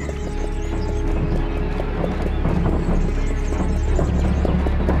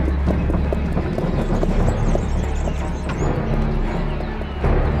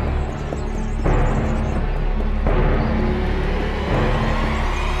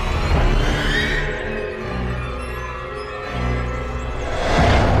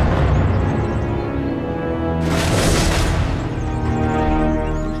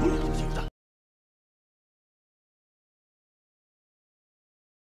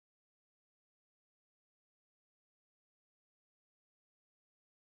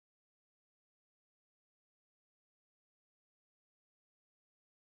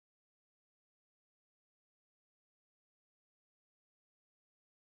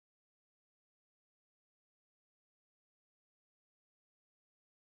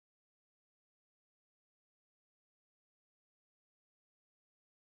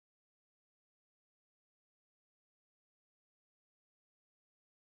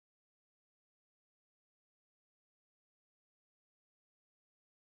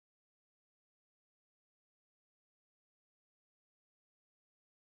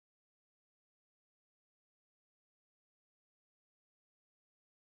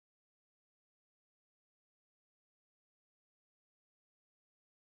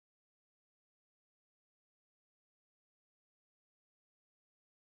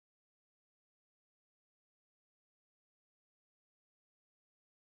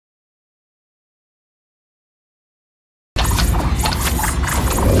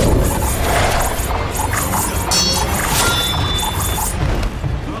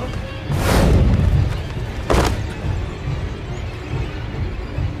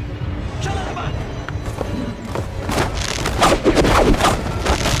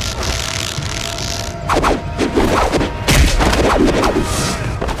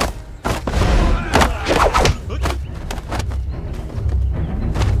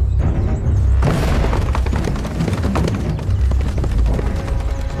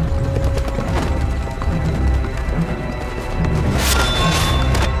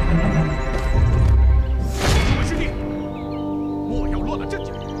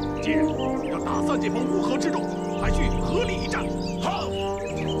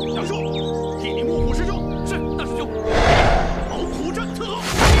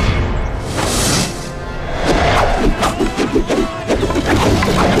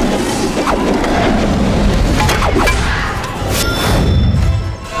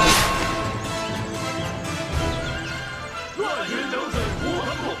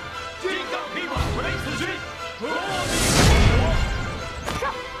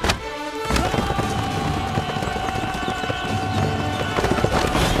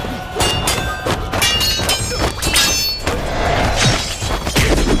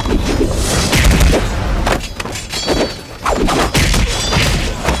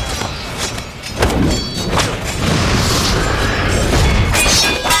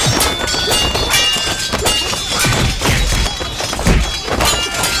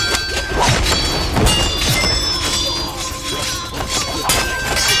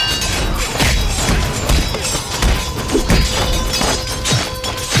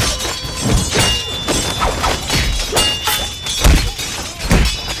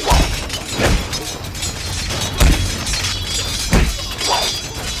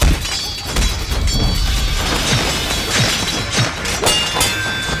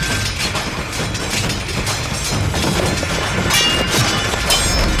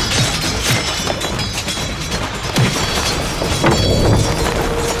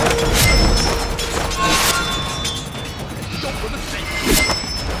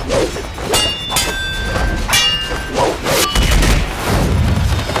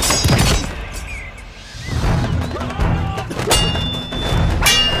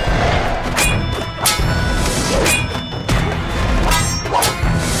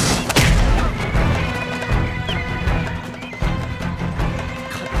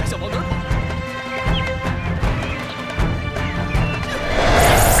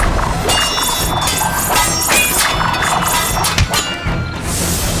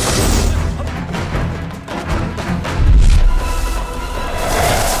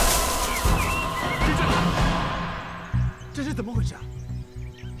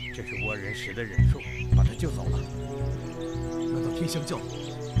相较，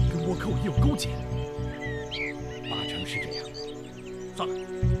跟倭寇也有勾结，8成是这样。算了，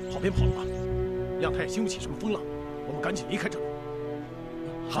跑便跑了吧。亮太兴不起什么风浪，我们赶紧离开这里。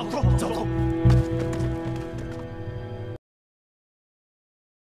好，走。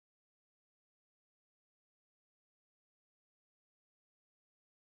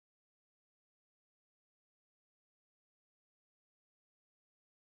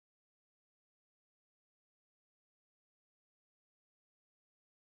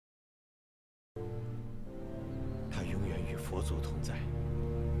他永远与佛祖同在。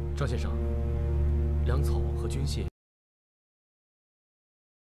张先生，粮草和军械。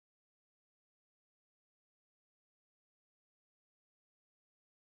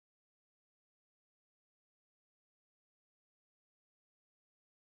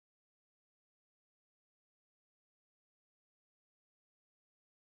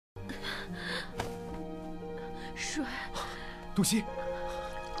水。杜西，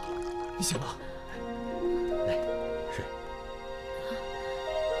你醒了。来，睡。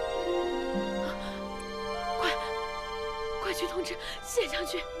快去通知谢将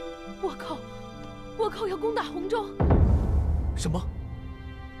军，倭寇要攻打洪州。什么？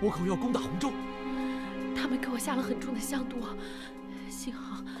倭寇要攻打洪州？他们给我下了很重的香毒，幸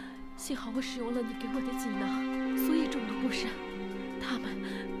好我使用了你给我的锦囊，所以中毒不深。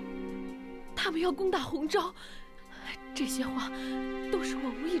他们要攻打洪州，这些话都是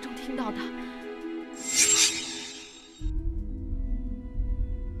我无意中听到的。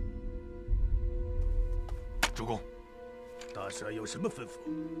主公，大帅有什么吩咐？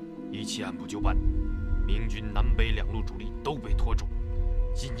一切按部就班，明军南北2路主力都被拖住，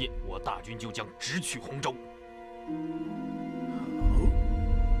今夜我大军就将直取洪州。好，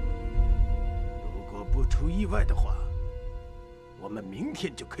如果不出意外的话，我们明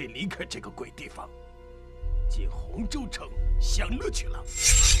天就可以离开这个鬼地方，进洪州城享乐去了。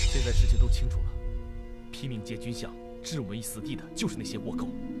现在事情都清楚了，拼命劫军饷、置我们于死地的就是那些倭寇，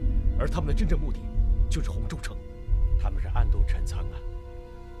而他们的真正目的就是洪州城。他们是暗度陈仓啊！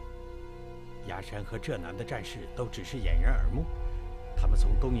崖山和浙南的战事都只是掩人耳目，他们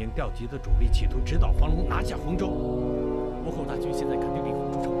从东营调集的主力，企图直捣黄龙，拿下洪州。倭寇大军现在肯定离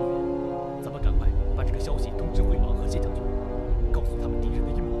洪州城不远，咱们赶快把这个消息通知惠王和谢将军，告诉他们敌人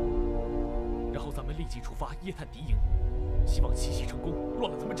的阴谋，然后咱们立即出发夜探敌营，希望奇袭成功，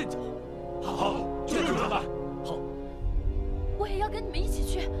乱了咱们阵脚。好，就这么办。好，我也要跟你们一起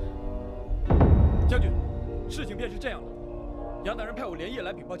去。将军，事情便是这样了。杨大人派我连夜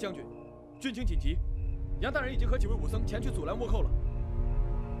来禀报将军，军情紧急，杨大人已经和几位武僧前去阻拦倭寇了。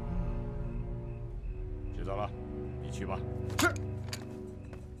知道了，你去吧。是。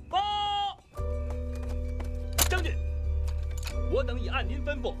报，将军，我等已按您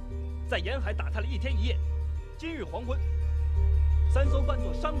吩咐，在沿海打探了1天1夜。今日黄昏，3艘扮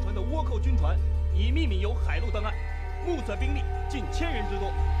作商船的倭寇军船已秘密由海路登岸，目测兵力近1000人之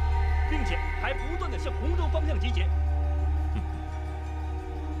多，并且还不断地向洪州方向集结。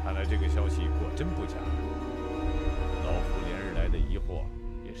看来这个消息果真不假。老夫连日来的疑惑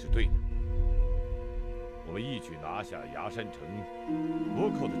也是对的。我们一举拿下崖山城，倭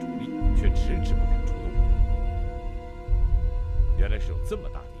寇的主力却迟迟不肯出动。原来是有这么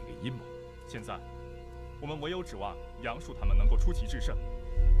大的一个阴谋。现在，我们唯有指望杨树他们能够出奇制胜，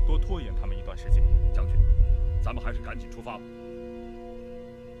多拖延他们一段时间。将军，咱们还是赶紧出发吧。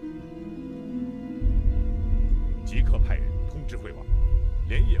即刻派人通知惠王，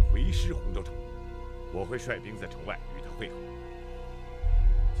连夜回师洪州城。我会率兵在城外与他会合。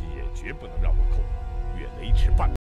今夜绝不能让倭寇越雷池半步。